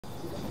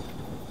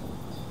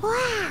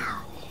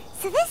Wow,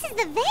 so this is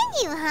the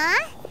venue,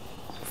 huh?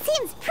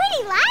 Seems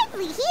pretty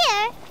lively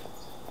here.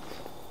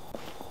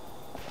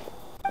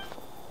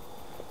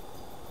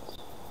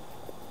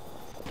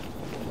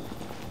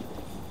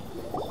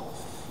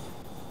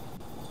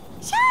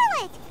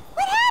 Charlotte,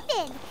 what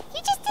happened?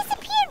 You just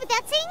disappeared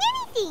without saying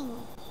anything.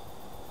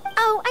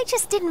 Oh, I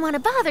just didn't want to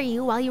bother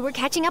you while you were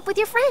catching up with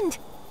your friend.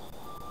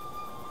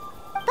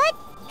 But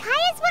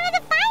Kaya's one of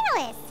the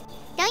finalists.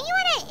 Don't you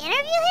want to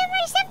interview him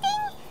or something?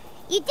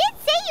 You did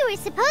say you were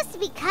supposed to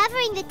be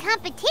covering the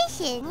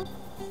competition.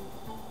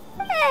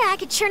 I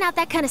could churn out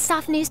that kind of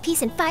soft news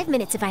piece in 5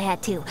 minutes if I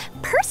had to.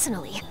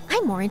 Personally,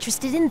 I'm more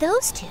interested in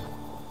those two.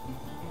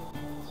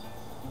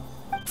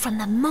 From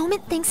the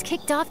moment things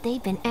kicked off,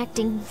 they've been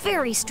acting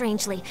very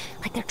strangely,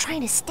 like they're trying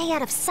to stay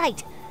out of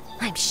sight.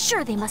 I'm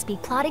sure they must be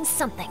plotting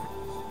something.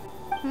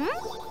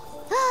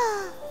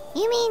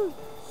 You mean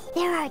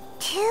there are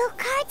 2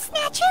 card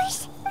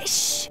snatchers?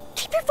 Shh!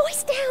 Keep your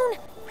voice down!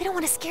 We don't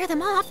want to scare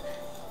them off.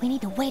 We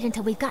need to wait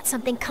until we've got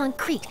something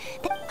concrete.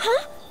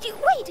 Huh?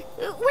 Wait!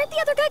 Where'd the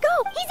other guy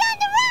go? He's on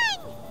the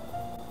run!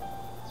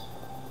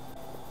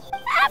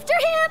 After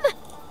him!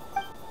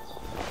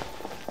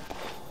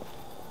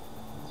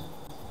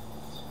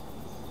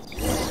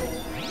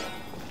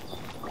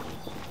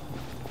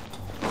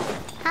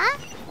 Huh?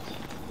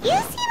 You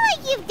seem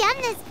like you've done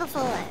this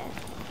before.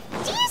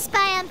 Do you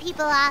spy on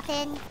people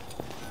often?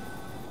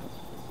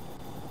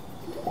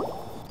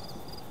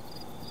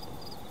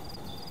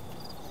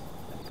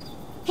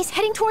 He's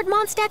heading toward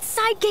Mondstadt's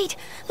side gate.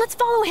 Let's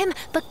follow him,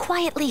 but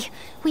quietly.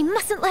 We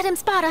mustn't let him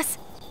spot us.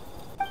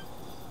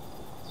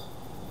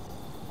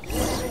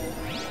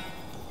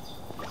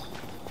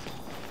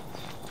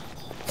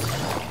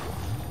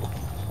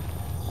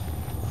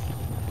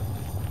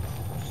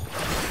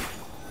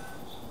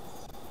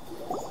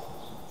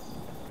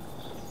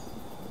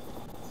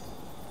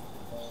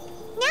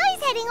 Now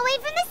he's heading away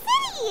from the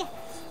city!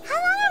 How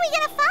long are we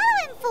gonna follow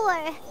him for?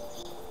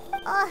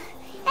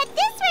 At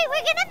this rate,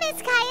 we're gonna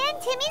miss Kaya and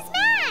Timmy's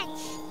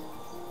match!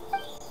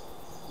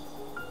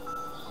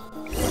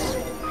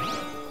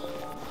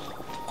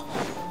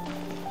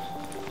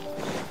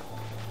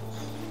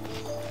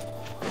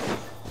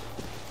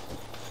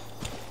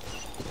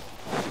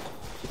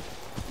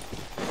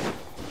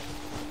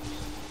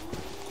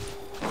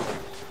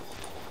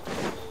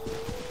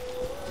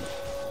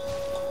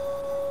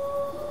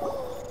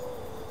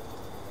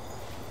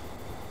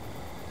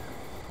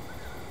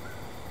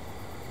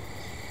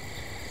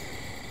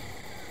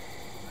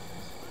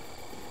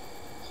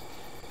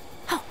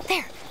 Oh,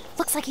 there.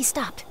 Looks like he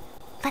stopped.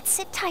 Let's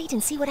sit tight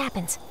and see what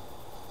happens.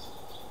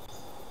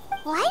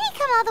 Why did he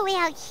come all the way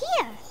out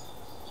here?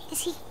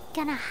 Is he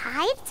gonna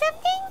hide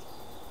something?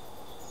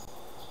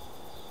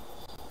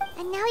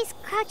 And now he's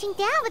crouching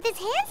down with his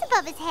hands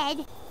above his head.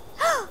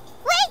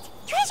 Wait!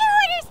 Treasure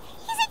hoarders!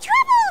 He's in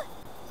trouble!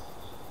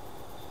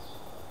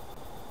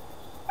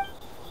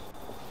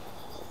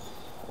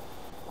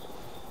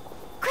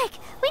 Quick!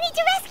 We need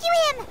to rescue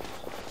him!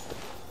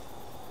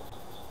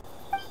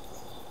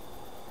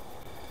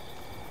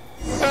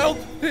 Help!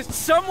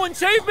 Someone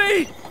save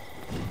me!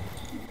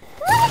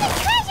 What are the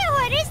treasure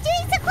hoarders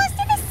doing so close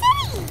to the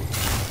city?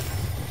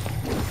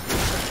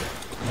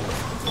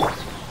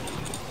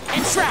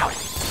 Enshroud!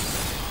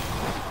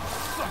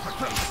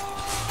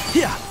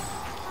 Yeah.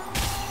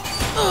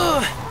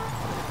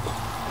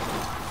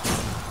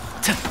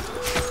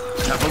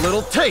 Have a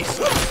little taste.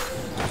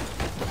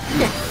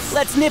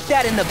 Let's nip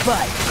that in the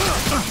bud.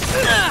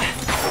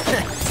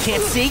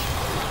 Can't see?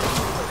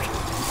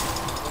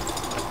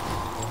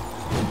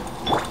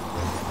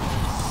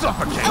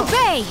 Suffocate!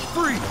 Obey!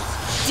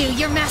 Freeze! Do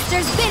your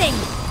master's bidding!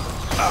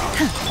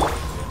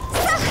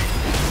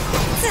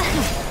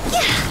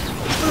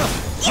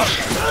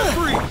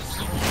 Freeze!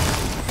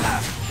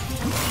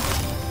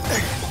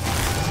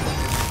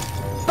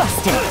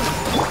 Busted!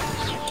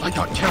 I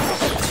got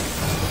careless.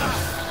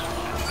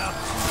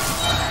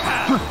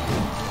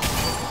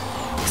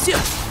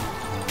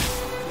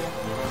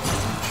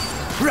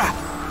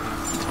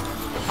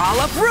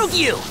 I'll uproot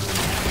you!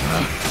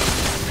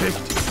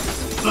 Picked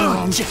the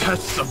wrong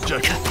test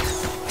subject.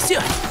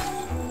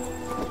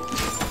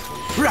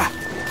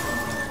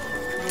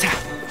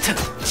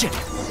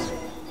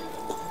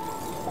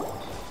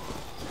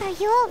 Are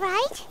you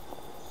alright?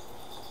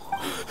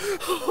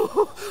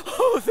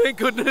 Oh, thank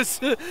goodness.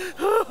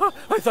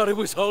 I thought it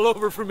was all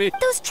over for me.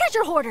 Those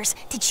treasure hoarders,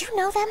 did you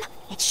know them?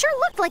 It sure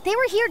looked like they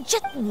were here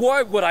just...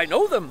 Why would I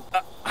know them?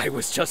 I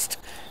was just,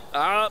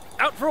 out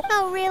for...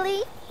 Oh,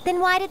 really? Then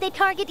why did they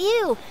target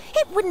you?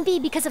 It wouldn't be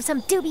because of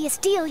some dubious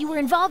deal you were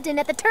involved in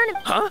at the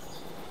tournament. Huh?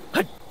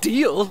 A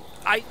deal?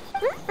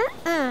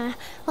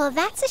 Well,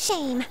 that's a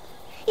shame.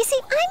 You see,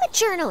 I'm a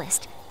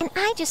journalist, and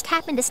I just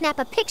happened to snap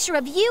a picture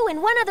of you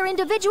and one other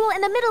individual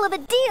in the middle of a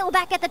deal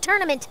back at the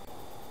tournament.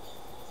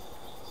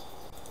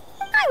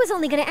 I was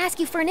only going to ask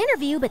you for an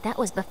interview, but that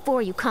was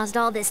before you caused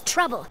all this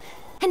trouble.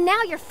 And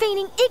now you're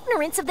feigning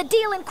ignorance of the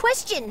deal in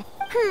question.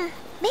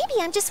 Maybe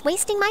I'm just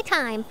wasting my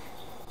time.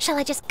 Shall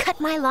I just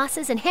cut my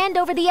losses and hand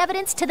over the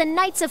evidence to the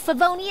Knights of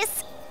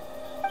Favonius?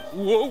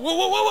 Whoa, whoa,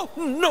 whoa, whoa,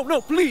 whoa! No,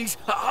 no, please!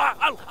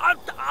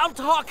 I'll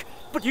talk!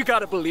 But you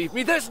gotta believe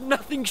me, there's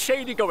nothing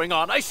shady going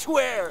on, I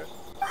swear!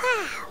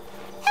 Wow,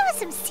 that was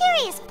some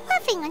serious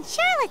bluffing on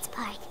Charlotte's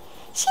part.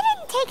 She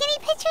didn't take any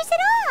pictures at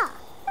all.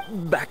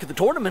 Back at the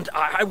tournament,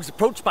 I was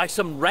approached by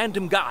some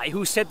random guy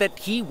who said that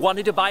he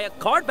wanted to buy a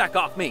card back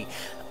off me.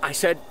 I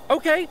said,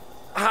 okay,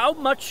 how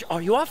much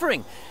are you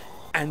offering?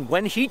 And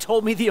when he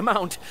told me the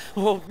amount,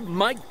 oh,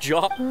 my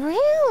jaw...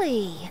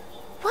 Really?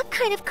 What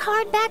kind of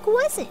card back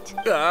was it?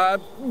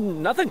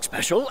 Nothing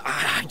special.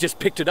 I just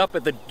picked it up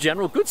at the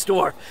general goods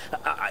store.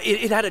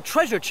 It had a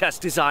treasure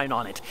chest design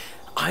on it.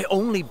 I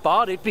only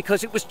bought it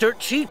because it was dirt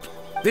cheap.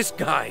 This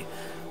guy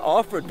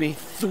offered me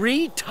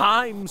 3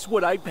 times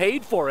what I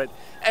paid for it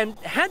and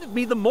handed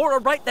me the Mora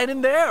right then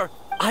and there.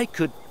 I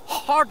could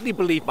hardly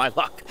believe my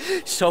luck.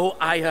 So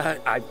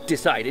I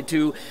decided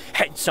to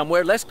head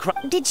somewhere less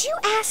Did you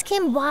ask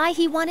him why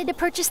he wanted to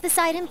purchase this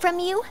item from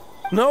you?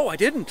 No, I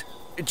didn't.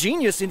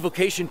 Genius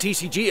Invocation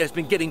TCG has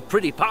been getting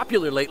pretty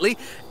popular lately,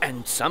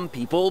 and some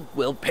people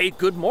will pay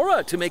good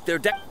Mora to make their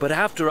deck. But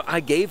after I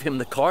gave him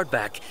the card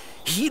back,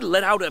 he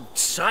let out a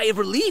sigh of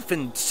relief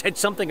and said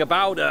something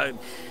about,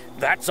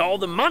 that's all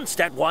the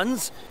Mondstadt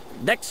ones.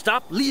 Next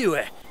stop,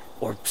 Liyue,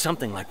 or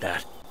something like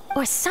that.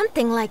 Or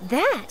something like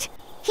that?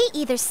 He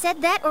either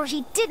said that or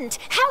he didn't.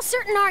 How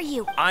certain are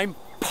you? I'm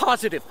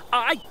positive.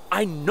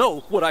 I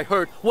know what I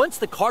heard. Once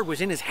the card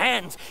was in his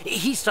hands,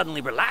 he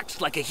suddenly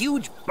relaxed like a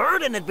huge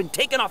burden had been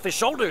taken off his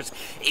shoulders.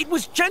 It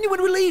was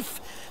genuine relief.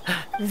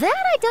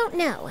 That I don't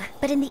know,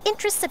 but in the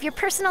interests of your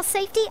personal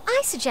safety,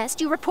 I suggest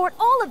you report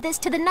all of this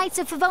to the Knights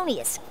of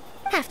Favonius.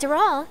 After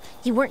all,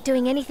 you weren't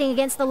doing anything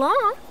against the law,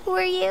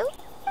 were you?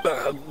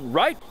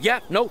 Right? Yeah,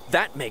 no,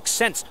 that makes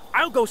sense.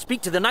 I'll go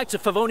speak to the Knights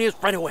of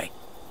Favonius right away.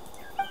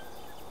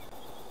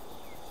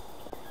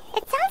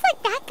 It sounds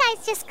like that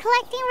guy's just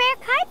collecting rare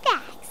card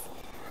backs.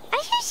 Are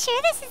you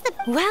sure this is the...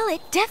 Well,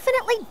 it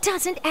definitely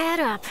doesn't add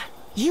up.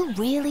 You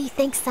really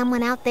think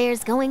someone out there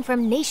is going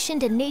from nation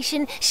to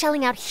nation,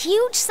 shelling out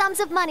huge sums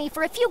of money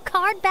for a few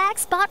card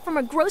backs bought from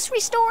a grocery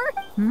store?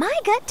 My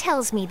gut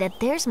tells me that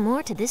there's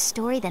more to this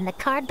story than the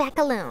card back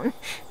alone.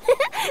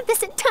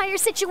 This entire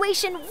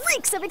situation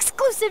reeks of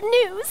exclusive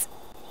news.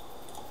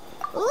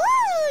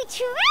 Ooh,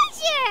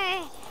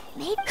 treasure!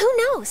 Maybe... Who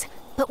knows?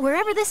 But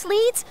wherever this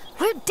leads,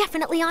 we're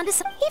definitely onto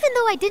some... Even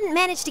though I didn't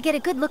manage to get a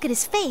good look at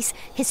his face,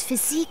 his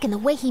physique and the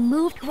way he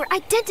moved were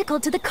identical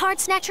to the card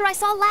snatcher I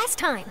saw last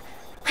time.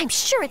 I'm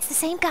sure it's the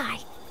same guy.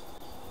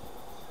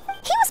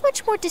 He was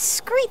much more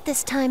discreet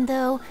this time,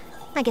 though.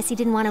 I guess he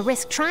didn't want to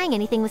risk trying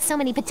anything with so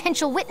many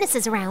potential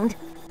witnesses around.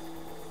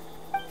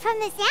 From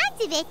the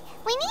sounds of it,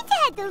 we need to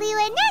head to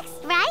Liyue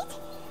next, right?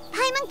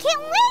 Paimon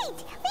can't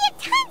wait! We have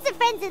tons of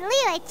friends in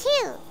Liyue,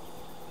 too.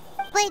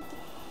 But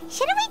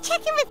shouldn't we check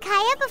in with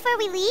Kaya before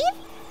we leave?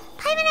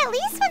 Paimon at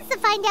least wants to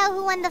find out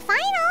who won the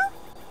final.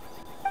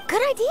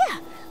 Good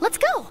idea. Let's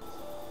go.